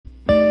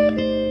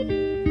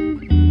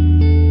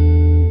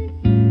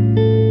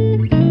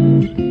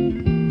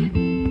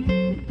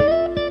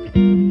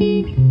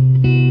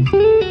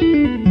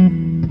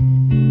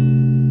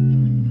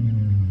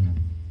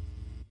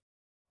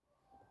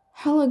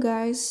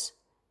guys,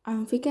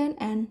 I'm Vikan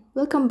and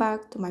welcome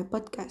back to my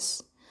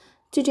podcast.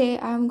 Today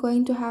I'm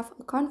going to have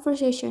a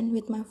conversation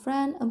with my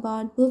friend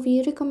about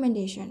movie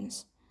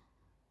recommendations.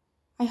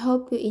 I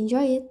hope you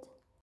enjoy it.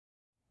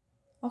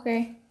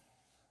 Okay,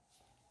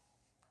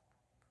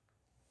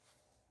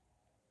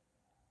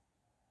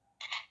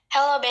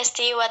 Hello,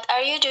 bestie. What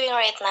are you doing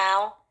right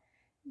now?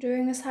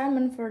 doing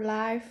assignment for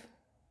life.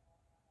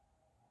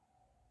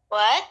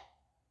 What?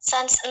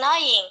 Sounds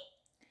annoying.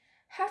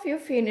 Have you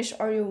finished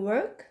all your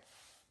work?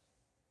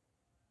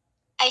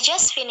 I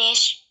just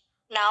finished.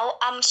 Now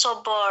I'm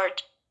so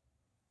bored.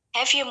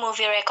 Have you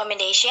movie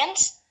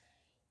recommendations?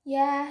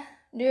 Yeah,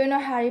 do you know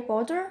Harry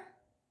Potter?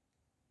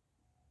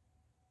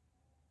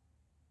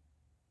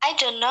 I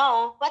don't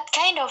know. What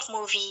kind of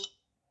movie?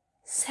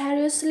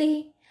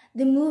 Seriously,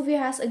 the movie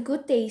has a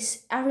good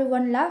taste.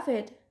 Everyone love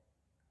it.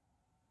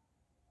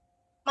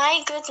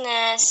 My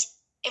goodness.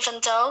 Even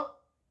though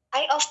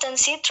I often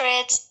see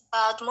threads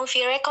about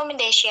movie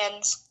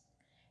recommendations.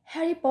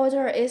 Harry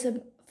Potter is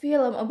a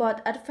film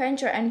about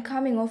adventure and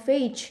coming of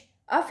age.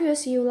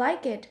 Obviously you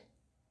like it.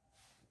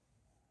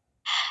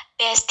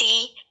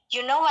 Bestie,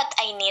 you know what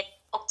I need,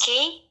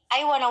 okay?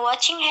 I wanna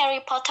watching Harry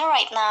Potter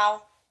right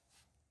now.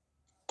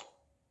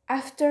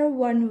 After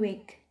 1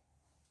 week.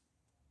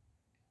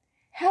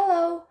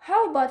 Hello,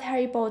 how about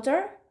Harry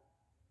Potter?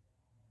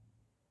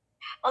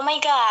 Oh my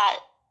god,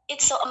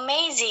 it's so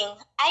amazing.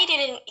 I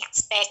didn't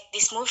expect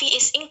this movie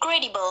is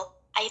incredible.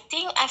 I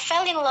think I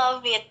fell in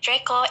love with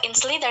Draco in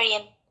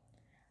Slytherin.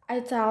 I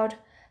thought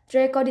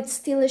Draco did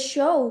steal a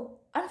show.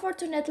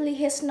 Unfortunately,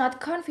 he's not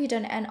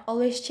confident and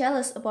always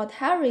jealous about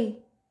Harry.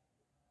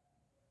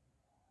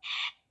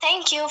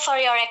 Thank you for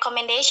your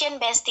recommendation,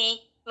 bestie.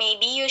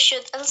 Maybe you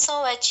should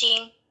also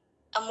watching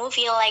a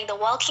movie like The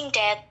Walking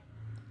Dead.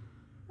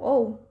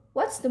 Oh,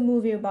 what's the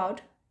movie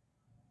about?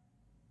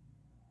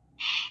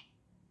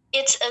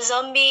 It's a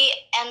zombie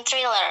and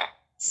thriller.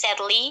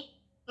 Sadly,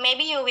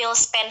 maybe you will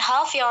spend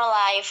half your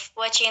life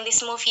watching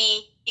this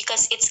movie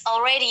because it's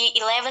already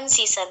 11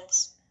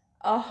 seasons.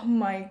 Oh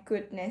my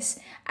goodness,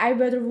 I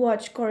better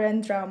watch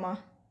Korean drama.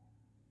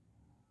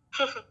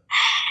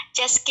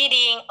 Just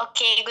kidding.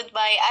 Okay,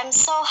 goodbye. I'm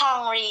so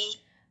hungry.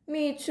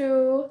 Me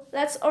too.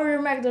 Let's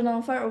order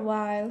McDonald's for a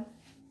while.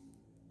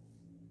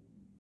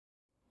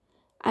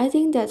 I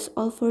think that's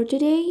all for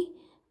today.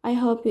 I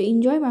hope you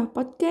enjoy my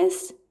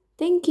podcast.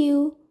 Thank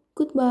you.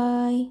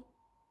 Goodbye.